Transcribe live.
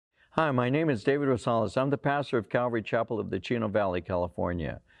Hi, my name is David Rosales. I'm the pastor of Calvary Chapel of the Chino Valley,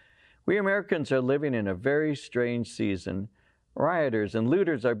 California. We Americans are living in a very strange season. Rioters and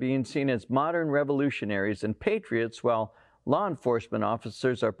looters are being seen as modern revolutionaries and patriots, while law enforcement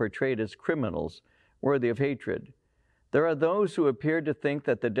officers are portrayed as criminals, worthy of hatred. There are those who appear to think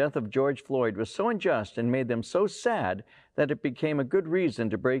that the death of George Floyd was so unjust and made them so sad that it became a good reason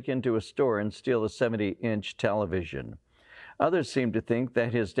to break into a store and steal a 70-inch television. Others seem to think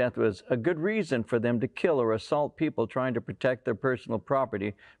that his death was a good reason for them to kill or assault people trying to protect their personal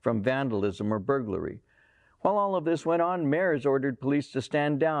property from vandalism or burglary. While all of this went on, mayors ordered police to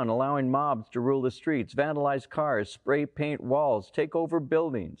stand down, allowing mobs to rule the streets, vandalize cars, spray paint walls, take over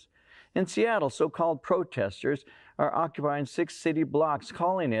buildings. In Seattle, so-called protesters are occupying 6 city blocks,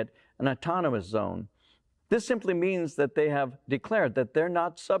 calling it an autonomous zone. This simply means that they have declared that they're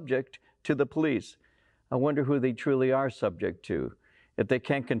not subject to the police. I wonder who they truly are subject to. If they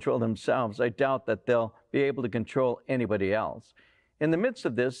can't control themselves, I doubt that they'll be able to control anybody else. In the midst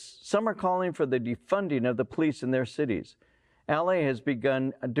of this, some are calling for the defunding of the police in their cities. LA has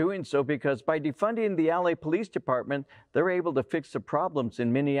begun doing so because by defunding the LA Police Department, they're able to fix the problems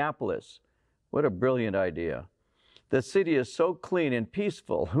in Minneapolis. What a brilliant idea. The city is so clean and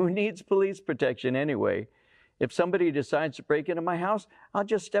peaceful. Who needs police protection anyway? If somebody decides to break into my house, I'll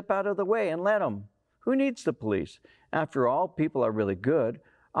just step out of the way and let them. Who needs the police? After all, people are really good.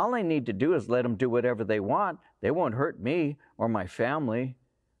 All I need to do is let them do whatever they want. They won't hurt me or my family.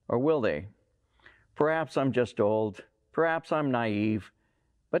 Or will they? Perhaps I'm just old. Perhaps I'm naive.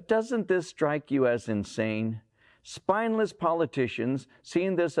 But doesn't this strike you as insane? Spineless politicians,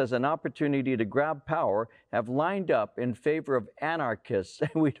 seeing this as an opportunity to grab power, have lined up in favor of anarchists,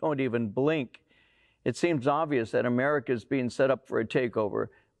 and we don't even blink. It seems obvious that America is being set up for a takeover,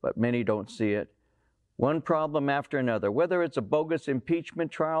 but many don't see it. One problem after another, whether it's a bogus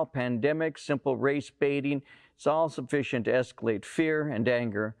impeachment trial, pandemic, simple race baiting, it's all sufficient to escalate fear and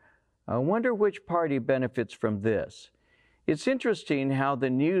anger. I wonder which party benefits from this. It's interesting how the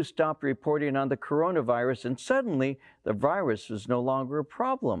news stopped reporting on the coronavirus and suddenly the virus is no longer a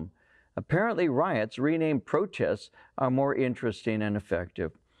problem. Apparently riots, renamed protests, are more interesting and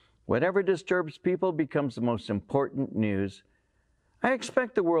effective. Whatever disturbs people becomes the most important news. I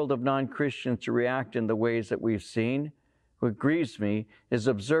expect the world of non-Christians to react in the ways that we've seen. What grieves me is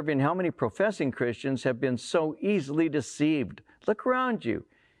observing how many professing Christians have been so easily deceived. Look around you.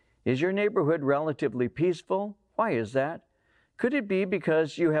 Is your neighborhood relatively peaceful? Why is that? Could it be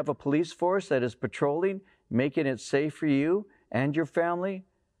because you have a police force that is patrolling, making it safe for you and your family?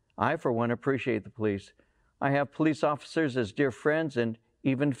 I, for one, appreciate the police. I have police officers as dear friends and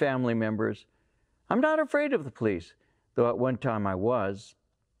even family members. I'm not afraid of the police, though at one time I was.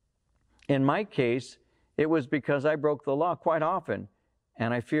 In my case, it was because I broke the law quite often,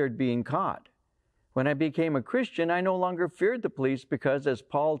 and I feared being caught. When I became a Christian, I no longer feared the police because, as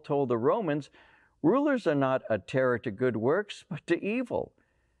Paul told the Romans, rulers are not a terror to good works, but to evil.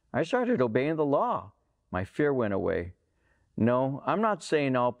 I started obeying the law. My fear went away. No, I'm not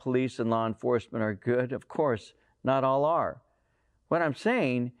saying all police and law enforcement are good. Of course, not all are. What I'm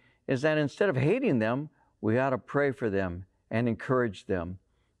saying is that instead of hating them, we ought to pray for them and encourage them.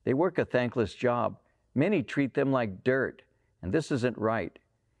 They work a thankless job. Many treat them like dirt, and this isn't right.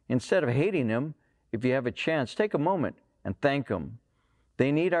 Instead of hating them, if you have a chance, take a moment and thank them.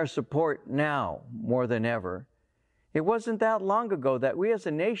 They need our support now more than ever. It wasn't that long ago that we as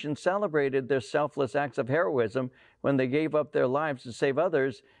a nation celebrated their selfless acts of heroism when they gave up their lives to save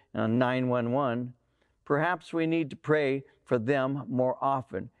others on 911. Perhaps we need to pray for them more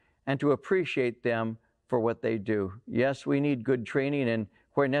often and to appreciate them for what they do. Yes, we need good training and,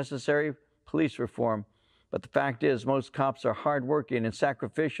 where necessary, police reform. But the fact is, most cops are hardworking and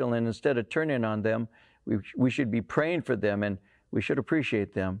sacrificial, and instead of turning on them, we should be praying for them and we should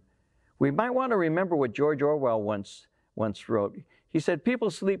appreciate them. We might want to remember what George Orwell once wrote. He said, "People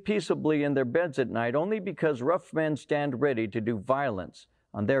sleep peaceably in their beds at night only because rough men stand ready to do violence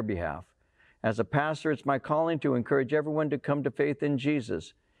on their behalf." As a pastor, it's my calling to encourage everyone to come to faith in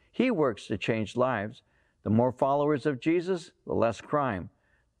Jesus. He works to change lives. The more followers of Jesus, the less crime.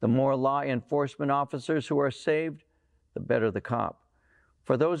 The more law enforcement officers who are saved, the better the cop.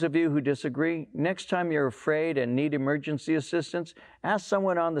 For those of you who disagree, next time you're afraid and need emergency assistance, ask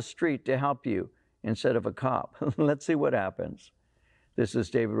someone on the street to help you instead of a cop. Let's see what happens. This is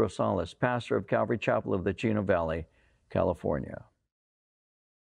David Rosales, pastor of Calvary Chapel of the Chino Valley, California.